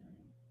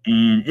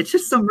 And it's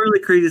just some really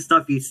crazy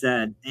stuff he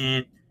said.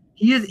 And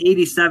he is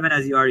 87,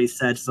 as you already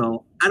said,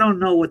 so I don't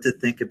know what to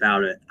think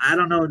about it. I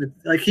don't know.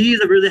 Like, he's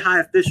a really high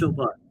official,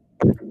 but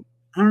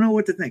I don't know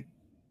what to think.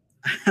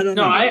 I don't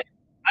know. I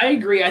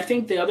agree. I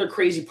think the other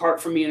crazy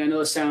part for me, and I know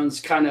this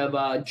sounds kind of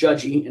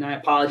judgy, and I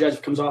apologize if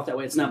it comes off that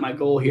way. It's not my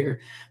goal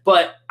here,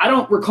 but I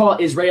don't recall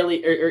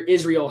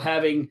Israel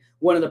having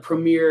one of the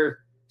premier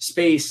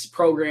space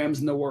programs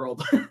in the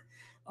world.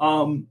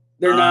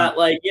 They're not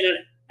like,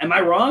 am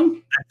I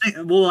wrong?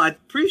 I'm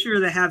pretty sure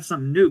they have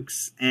some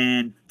nukes,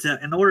 and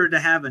in order to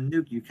have a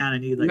nuke, you kind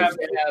of need like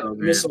a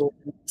missile.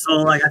 So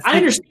like, I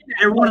understand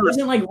that. It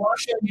wasn't like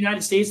Russia and the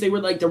United States. They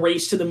were like the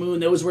race to the moon.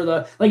 Those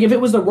were if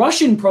it was the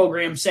Russian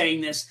program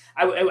saying this,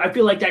 I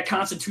feel like that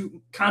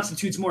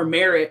constitutes more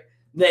merit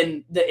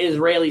than the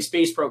Israeli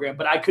space program.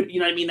 But I could,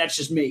 you know what I mean? That's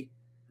just me.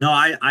 No,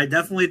 I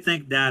definitely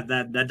think that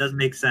does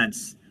make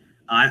sense.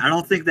 I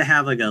don't think they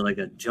have like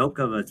a joke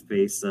of a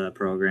space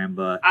program,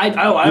 but I'm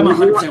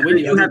 100% with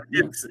you.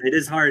 It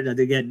is hard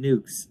to get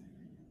nukes,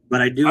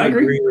 but I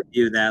agree with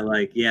you that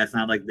it's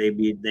not like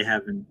they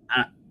haven't.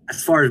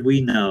 As far as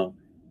we know,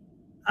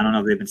 I don't know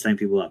if they've been setting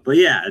people up, but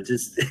yeah,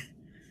 just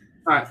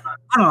all right.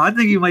 I don't know. I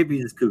think you might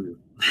be just cuckoo.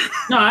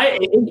 No,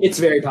 it's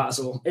very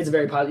possible. It's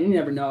very possible. You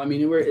never know. I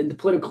mean, we're in the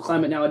political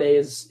climate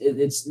nowadays.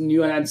 It's the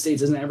United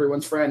States isn't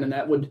everyone's friend, and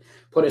that would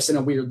put us in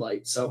a weird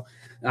light. So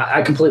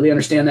I completely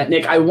understand that.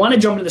 Nick, I want to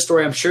jump into the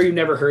story. I'm sure you've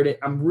never heard it.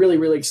 I'm really,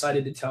 really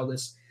excited to tell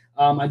this.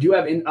 I do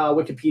have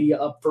Wikipedia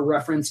up for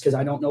reference because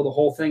I don't know the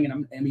whole thing.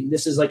 And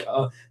this is like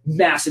a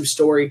massive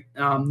story.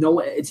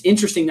 It's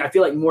interesting. I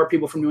feel like more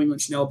people from New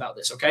England should know about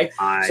this. Okay.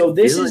 So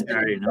this is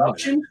an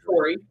introduction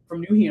story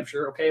from New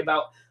Hampshire. Okay.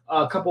 About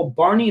a couple,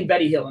 Barney and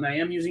Betty Hill. And I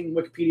am using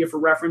Wikipedia for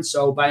reference.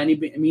 So by any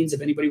means,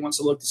 if anybody wants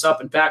to look this up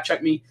and fact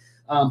check me,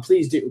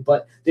 please do.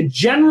 But the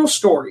general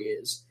story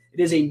is, it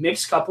is a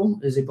mixed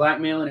couple. It is a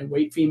black male and a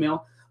white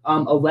female,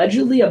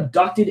 allegedly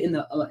abducted in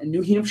the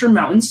New Hampshire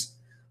mountains.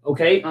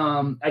 Okay.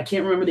 I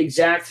can't remember the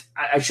exact.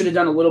 I should have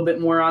done a little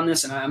bit more on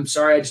this, and I'm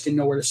sorry, I just didn't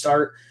know where to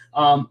start.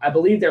 I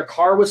believe their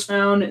car was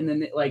found, and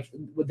then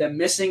with them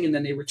missing, and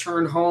then they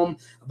returned home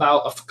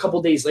about a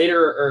couple days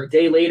later or a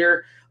day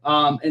later,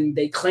 and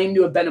they claim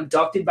to have been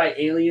abducted by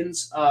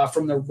aliens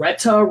from the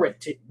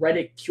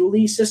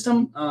Reticuli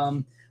system.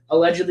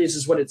 Allegedly, this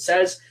is what it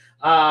says.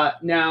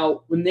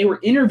 Now, when they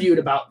were interviewed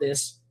about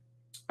this,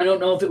 I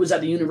don't know if it was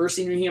at the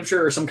University of New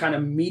Hampshire or some kind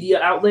of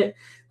media outlet.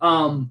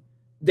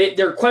 They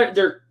were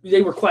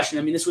questioned.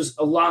 I mean, this was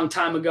a long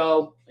time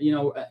ago.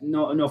 No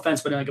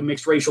offense, but like a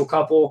mixed racial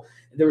couple.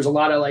 There was a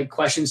lot of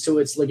questions to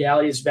its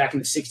legalities back in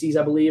the 60s,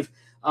 I believe.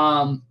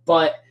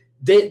 But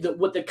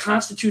what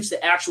constitutes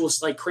the actual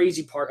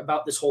crazy part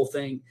about this whole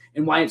thing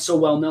and why it's so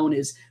well known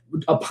is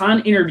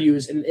upon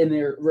interviews and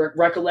their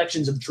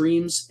recollections of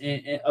dreams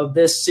of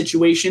this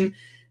situation,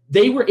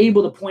 they were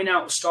able to point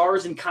out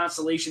stars and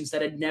constellations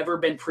that had never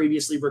been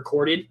previously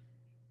recorded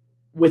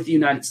with the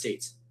United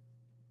States.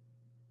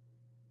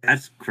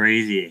 That's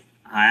crazy.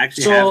 I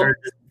actually have heard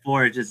this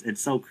before.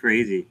 It's so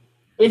crazy.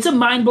 It's a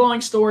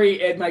mind-blowing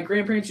story, and my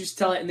grandparents used to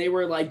tell it, and they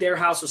were like, their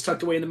house was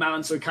tucked away in the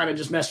mountains, so it kind of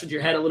just messed with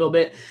your head a little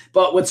bit.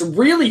 But what's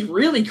really,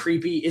 really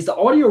creepy is the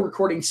audio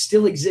recording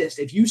still exists.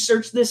 If you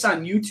search this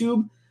on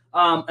YouTube,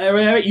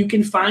 you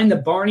can find the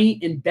Barney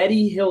and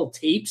Betty Hill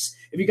tapes.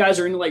 If you guys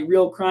are into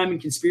real crime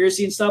and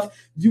conspiracy and stuff,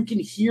 you can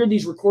hear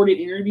these recorded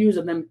interviews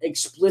of them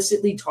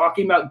explicitly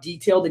talking about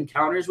detailed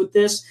encounters with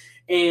this.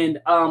 And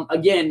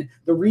again,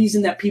 the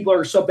reason that people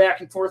are so back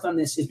and forth on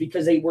this is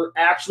because they were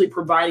actually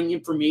providing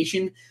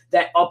information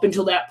that up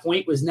until that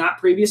point was not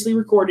previously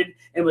recorded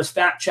and was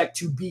fact-checked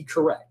to be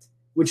correct,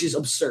 which is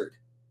absurd.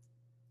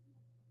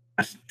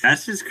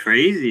 That's just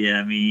crazy.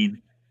 I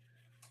mean,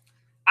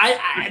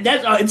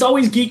 it's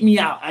always geeked me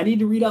out. I need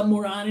to read up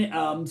more on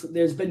it.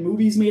 There's been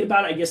movies made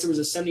about it. I guess there was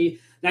a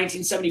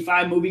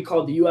 1975 movie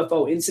called The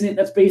UFO Incident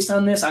that's based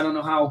on this. I don't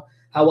know how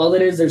well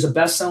it is. There's a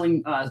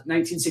best-selling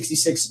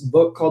 1966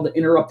 book called The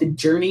Interrupted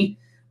Journey.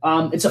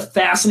 It's a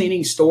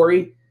fascinating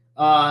story.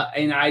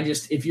 And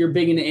if you're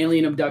big into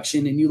alien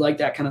abduction and you like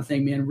that kind of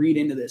thing, man, read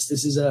into this.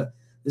 This is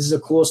a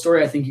cool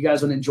story. I think you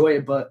guys would enjoy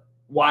it, but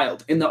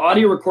wild. And the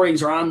audio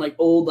recordings are on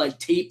old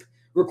tape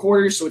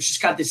recorders, so it's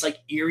just got this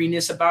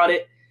eeriness about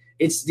it.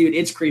 It's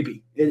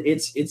creepy.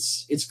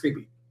 It's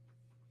creepy.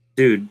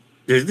 Dude,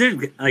 there's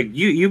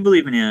you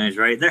believe in aliens,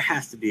 right? There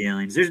has to be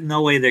aliens. There's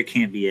no way there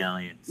can't be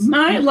aliens.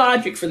 My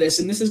logic for this,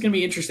 and this is going to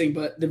be interesting,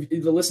 but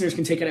the listeners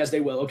can take it as they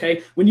will,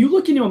 okay? When you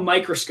look into a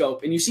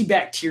microscope and you see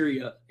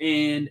bacteria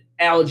and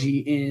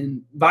algae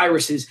and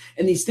viruses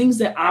and these things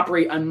that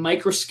operate on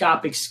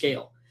microscopic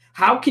scale,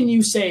 how can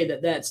you say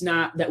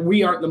that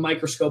we aren't the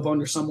microscope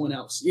under someone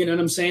else? You know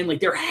what I'm saying?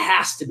 There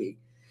has to be.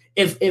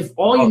 If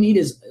all you need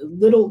is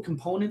little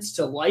components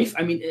to life,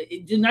 I mean,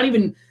 not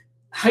even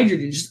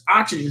hydrogen, just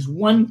oxygen is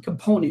one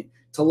component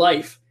to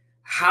life.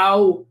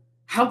 How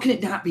can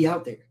it not be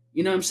out there?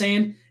 You know what I'm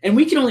saying? And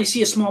we can only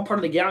see a small part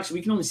of the galaxy.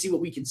 We can only see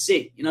what we can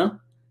see, you know?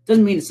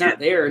 Doesn't mean it's not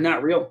there or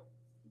not real.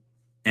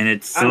 And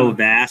it's so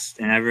vast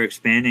and ever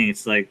expanding.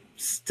 It's like,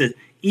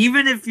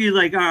 even if you're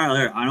like, oh,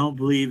 I don't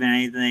believe in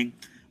anything,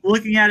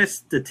 looking at it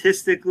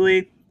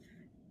statistically,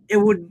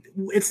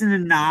 it's an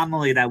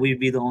anomaly that we'd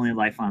be the only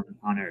life on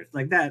Earth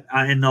like that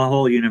in the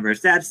whole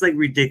universe. That's like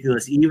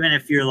ridiculous. Even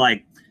if you're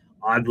like,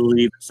 I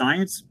believe in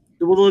science,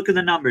 we'll look at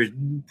the numbers,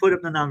 put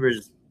up the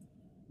numbers.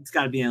 It's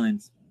got to be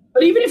aliens.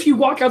 But even if you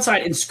walk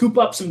outside and scoop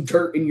up some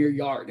dirt in your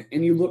yard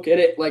and you look at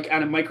it like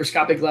on a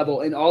microscopic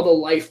level and all the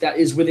life that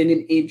is within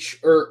an inch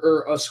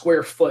or a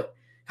square foot,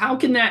 how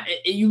can that,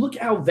 you look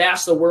at how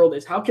vast the world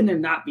is, how can there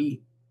not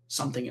be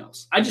something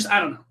else? I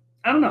don't know.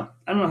 I don't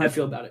know how I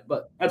feel about it,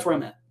 but that's where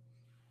I'm at.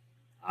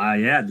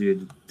 Yeah,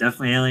 dude,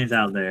 definitely aliens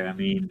out there. I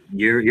mean,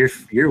 you're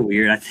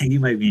weird. I think you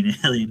might be an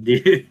alien,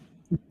 dude.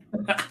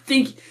 I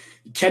think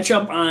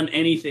ketchup on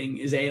anything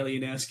is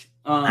alien-esque.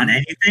 On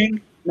anything?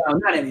 No,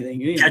 not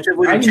anything. Ketchup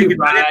with your chicken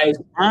fries?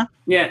 Huh?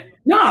 Yeah.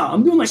 No,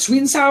 I'm doing like sweet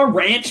and sour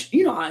ranch.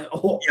 You know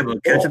how. Yeah,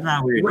 but ketchup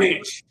not weird.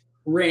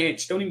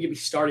 Ranch. Don't even get me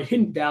started.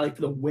 Hidden Valley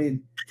for the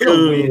win.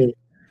 Hidden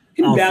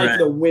Valley for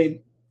the win.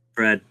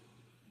 Fred.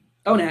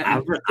 Don't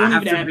at me. Don't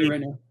even at me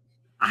right now.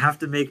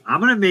 I'm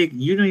gonna make.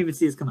 You don't even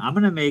see this coming. I'm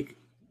gonna make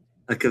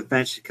a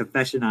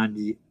confession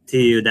to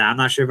you that I'm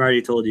not sure if I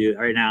already told you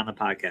right now on the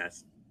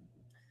podcast.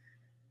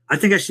 I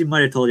think I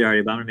might have told you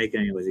already, but I'm gonna make it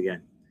anyways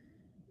again.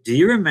 Do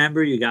you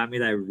remember you got me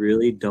that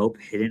really dope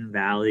Hidden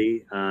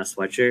Valley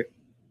sweatshirt?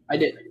 I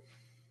did.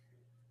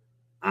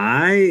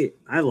 I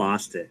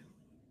lost it.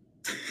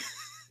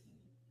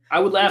 I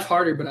would laugh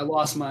harder, but I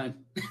lost mine.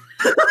 It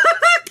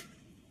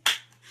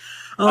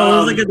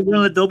was like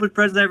one of the dopest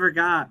presents I ever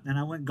got. And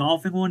I went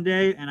golfing one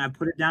day, and I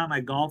put it down in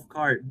my golf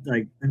cart,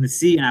 like in the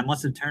seat, and I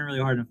must have turned really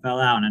hard and fell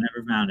out, and I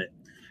never found it.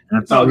 And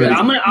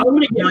I'm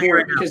gonna get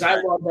more because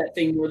I love that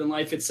thing more than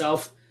life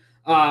itself.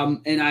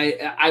 And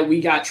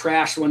we got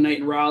trashed one night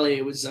in Raleigh.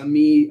 It was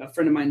me, a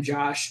friend of mine,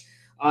 Josh,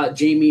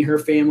 Jamie, her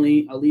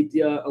family,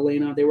 Alethea,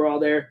 Elena. They were all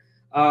there.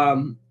 I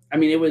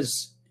mean,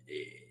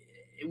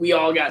 we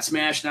all got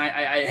smashed, and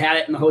I had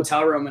it in the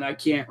hotel room, and I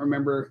can't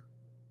remember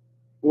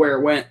where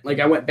it went. Like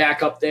I went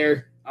back up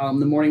there the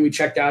morning we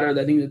checked out, or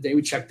I think the day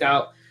we checked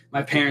out.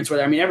 My parents were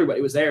there. I mean,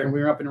 everybody was there, and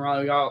we were up in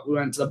Raleigh. We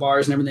went to the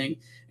bars and everything,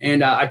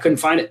 and I couldn't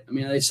find it. I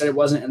mean, they said it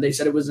wasn't, and they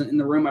said it wasn't in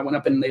the room. I went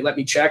up and they let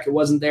me check. It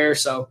wasn't there,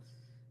 so.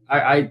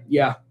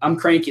 I'm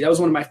cranky. That was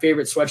one of my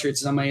favorite sweatshirts.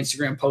 It's on my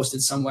Instagram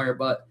posted somewhere,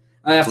 but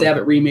I have to have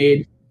it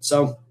remade.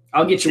 So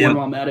I'll get you one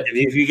while I'm at it.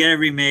 If you get it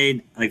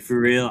remade, like for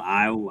real,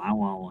 I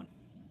want one.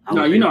 I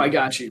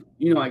got you.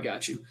 I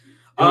got you.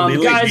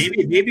 Guys,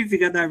 maybe if you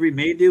got that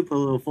remade, dude, put a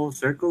little Full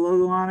Circle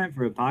logo on it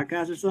for a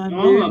podcast or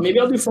something. Maybe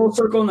I'll do Full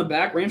Circle in the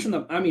back,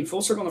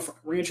 Full Circle in the front,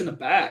 ranch in the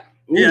back.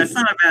 Ooh. Yeah, that's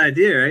not a bad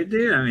idea, right,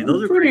 dude? I mean,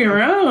 those are pretty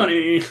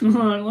rowdy.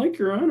 I like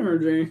your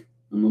energy.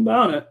 I'm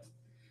about it.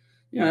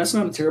 Yeah, that's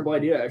not a terrible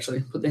idea,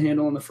 actually. Put the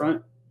handle on the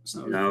front.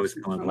 So I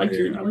like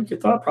your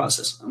thought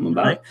process. I'm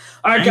about it.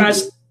 All right,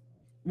 guys.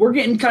 We're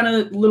getting kind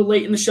of a little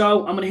late in the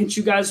show. I'm going to hit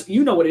you guys.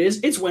 You know what it is.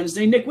 It's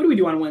Wednesday. Nick, what do we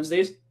do on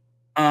Wednesdays?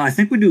 I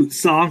think we do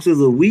Songs of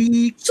the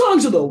Week.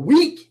 Songs of the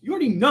Week. You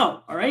already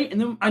know, all right? And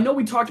then I know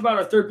we talked about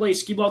our third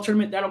place skee ball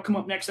tournament. That'll come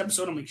up next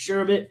episode. I'll make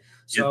sure of it.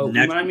 So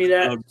remind me of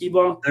that, skee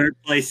ball.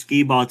 Third place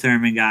skee ball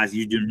tournament, guys.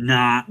 You do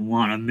not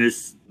want to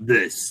miss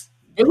this.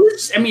 It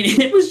was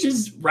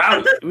just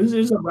rowdy. It was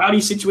a rowdy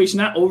situation,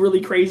 not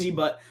overly crazy,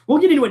 but we'll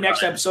get into it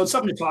next episode.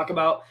 Something to talk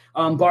about.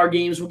 Bar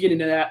games, we'll get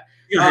into that.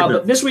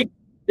 But this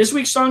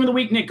week's song of the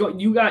week, Nick,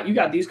 you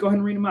got these. Go ahead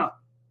and read them out.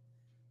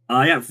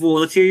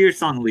 Let's hear your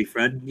song of the week,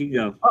 Fred. You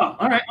go. Oh,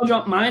 all right. I'll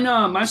jump. Mine.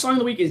 My song of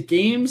the week is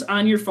 "Games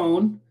on Your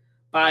Phone"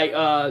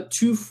 by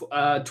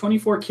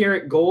 24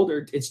 Karat Gold,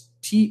 or it's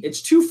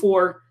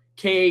 24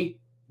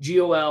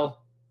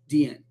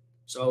 KGOLDN.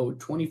 So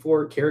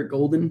 24 Karat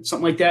Golden,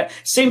 something like that.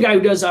 Same guy who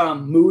does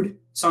Mood,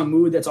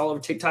 that's all over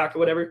TikTok or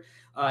whatever.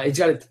 He's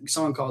got a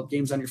song called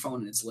Games on Your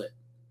Phone, and it's lit.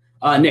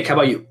 Nick, how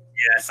about you?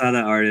 Yeah, I saw the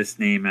artist's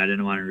name. I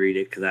didn't want to read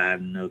it because I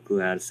have no clue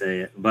how to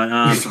say it. But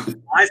my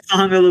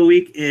song of the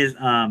week is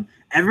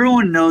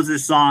everyone knows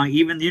this song.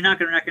 Even you're not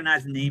going to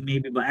recognize the name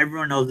maybe, but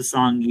everyone knows the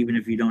song even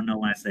if you don't know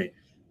when I say it.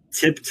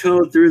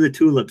 Tiptoe Through the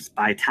Tulips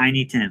by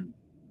Tiny Tim.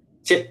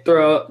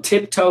 Tiptoe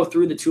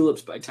Through the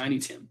Tulips by Tiny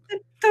Tim.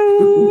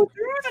 Through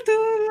the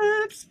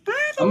tulips.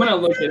 I'm gonna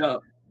look it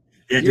up.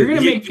 Yeah, you're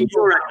gonna make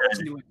people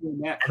doing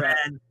that crap.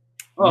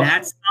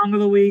 Matt's song of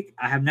the week.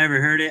 I have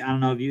never heard it. I don't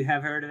know if you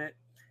have heard of it.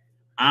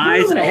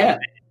 Eyes Open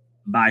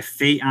by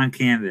Fate on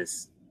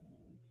Canvas.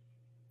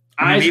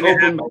 Eyes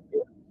Open by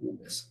Fate on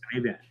Canvas.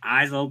 Maybe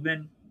Eyes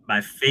Open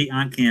by Fate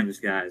on Canvas,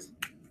 guys.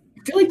 I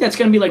feel like that's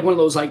gonna be like one of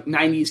those like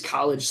 '90s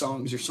college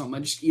songs or something.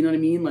 I just, you know what I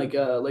mean? Like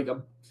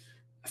a.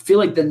 I feel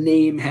like the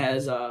name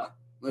has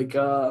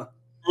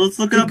Let's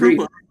look it up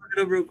real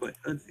quick.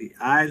 Let's see.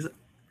 Eyes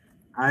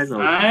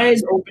Open.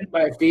 Eyes Open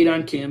by Fate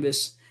on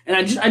Canvas. And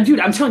I'm telling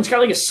you, it's got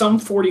like a Sum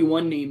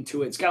 41 name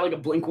to it. It's got like a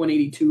Blink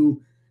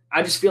 182.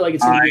 I just feel like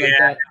it's gonna be like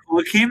that.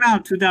 Well, it came out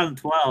in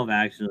 2012,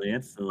 actually.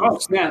 That's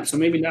snap! So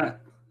maybe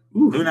not.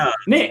 Ooh. Who knows?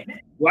 Nick.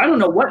 Well, I don't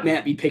know what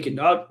Matt be picking,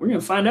 dog. We're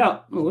gonna find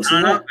out. Listen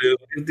I to don't that. know, dude.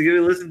 It's a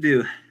good listen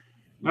to.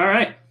 All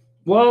right.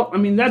 Well, I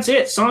mean, that's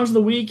it. Songs of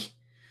the week.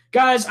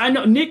 Guys, I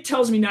know Nick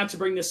tells me not to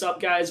bring this up,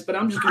 guys, but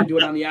I'm just going to do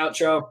it on the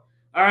outro.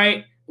 All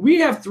right. We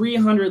have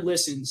 300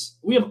 listens.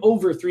 We have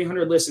over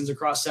 300 listens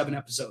across 7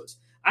 episodes.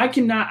 I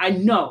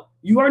know.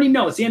 You already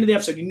know. It's the end of the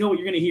episode. You know what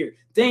you're going to hear.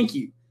 Thank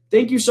you.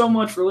 Thank you so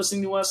much for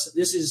listening to us.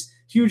 This is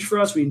huge for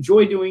us. We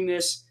enjoy doing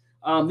this.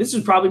 This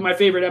is probably my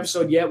favorite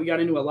episode yet. We got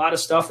into a lot of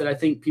stuff that I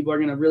think people are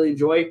going to really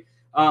enjoy.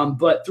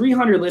 But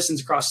 300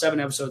 listens across 7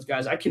 episodes,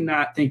 guys. I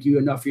cannot thank you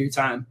enough for your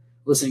time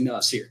listening to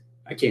us here.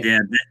 I can't. Yeah,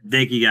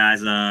 thank you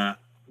guys.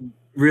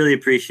 Really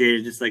appreciate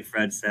it. Just like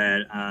Fred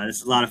said, this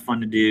is a lot of fun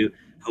to do.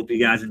 Hope you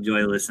guys enjoy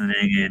listening.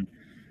 And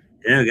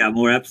yeah, we got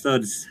more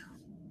episodes.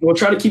 We'll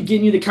try to keep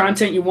getting you the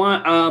content you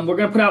want. We're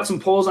going to put out some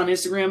polls on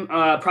Instagram.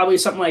 Probably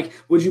something like,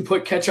 would you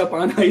put ketchup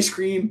on ice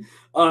cream?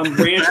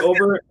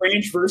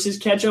 Ranch versus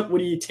ketchup. What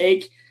do you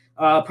take?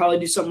 Probably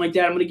do something like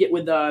that. I'm going to get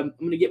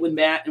with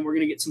Matt, and we're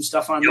going to get some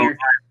stuff on there.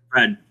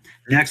 Fred,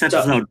 next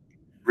episode.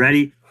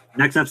 Ready?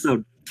 Next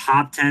episode,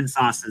 top 10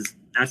 sauces.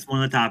 That's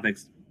one of the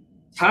topics.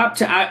 Top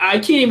 10. I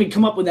can't even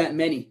come up with that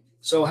many.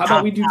 So how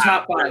about we do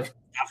top 5?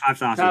 Top 5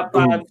 sauces. Top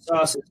 5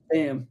 sauces.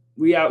 Bam.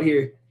 We out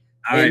here.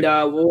 All right.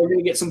 And we're going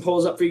to get some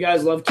polls up for you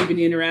guys. Love keeping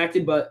you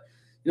interacted, but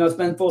it's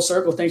been full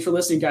circle. Thanks for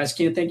listening, guys.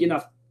 Can't thank you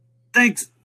enough. Thanks.